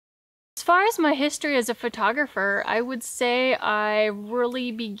As far as my history as a photographer, I would say I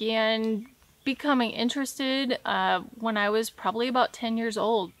really began becoming interested when I was probably about 10 years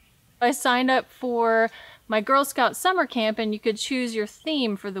old. I signed up for my Girl Scout summer camp and you could choose your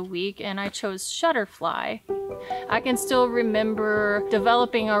theme for the week, and I chose Shutterfly. I can still remember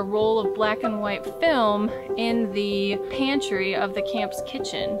developing a roll of black and white film in the pantry of the camp's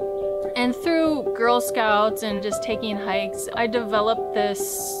kitchen. And through Girl Scouts and just taking hikes, I developed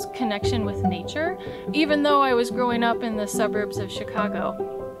this connection with nature, even though I was growing up in the suburbs of Chicago.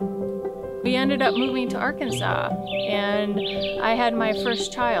 We ended up moving to Arkansas, and I had my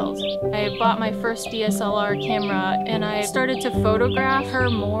first child. I bought my first DSLR camera, and I started to photograph her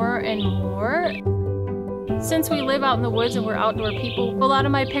more and more. Since we live out in the woods and we're outdoor people, a lot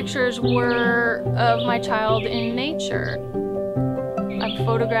of my pictures were of my child in nature. I'm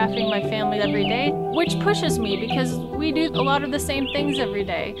photographing my family every day, which pushes me because we do a lot of the same things every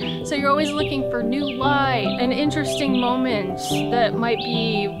day. So you're always looking for new light and interesting moments that might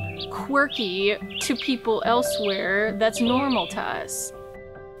be quirky to people elsewhere that's normal to us.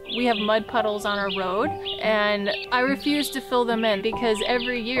 We have mud puddles on our road, and I refuse to fill them in because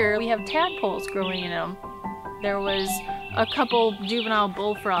every year we have tadpoles growing in them. There was a couple juvenile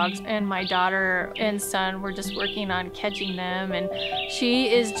bullfrogs, and my daughter and son were just working on catching them, and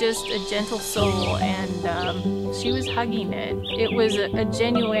she is just a gentle soul, and she was hugging it. It was a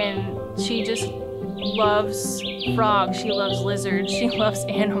genuine, she just loves frogs, she loves lizards, she loves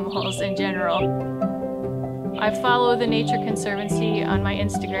animals in general. I follow the Nature Conservancy on my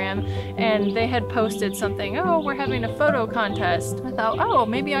Instagram, and they had posted something, oh, we're having a photo contest. I thought, oh,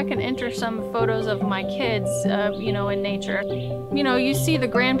 maybe I can enter some photos of my kids, you know, in nature. You know, you see the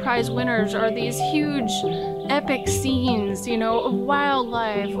grand prize winners are these huge epic scenes, you know, of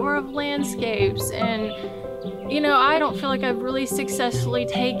wildlife or of landscapes, and you know, I don't feel like I've really successfully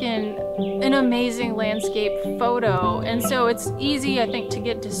taken an amazing landscape photo, and so it's easy, I think, to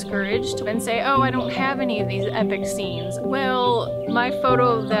get discouraged and say, oh, I don't have any of these epic scenes. Well, my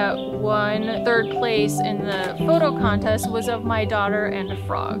photo that won third place in the photo contest was of my daughter and a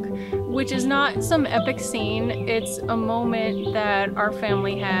frog, which is not some epic scene. It's a moment that our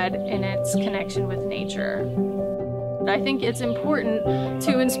family had in its connection with nature. I think it's important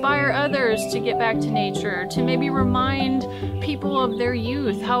to inspire others to get back to nature, to maybe remind people of their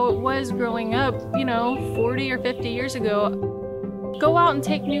youth, how it was growing up, you know, 40 or 50 years ago. Go out and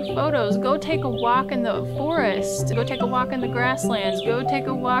take new photos. Go take a walk in the forest. Go take a walk in the grasslands. Go take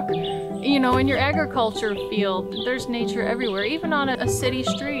a walk, you know, in your agriculture field. There's nature everywhere, even on a city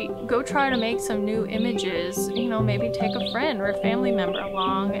street. Go try to make some new images. You know, maybe take a friend or a family member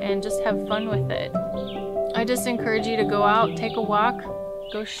along and just have fun with it. I just encourage you to go out, take a walk,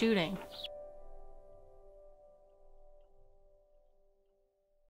 go shooting.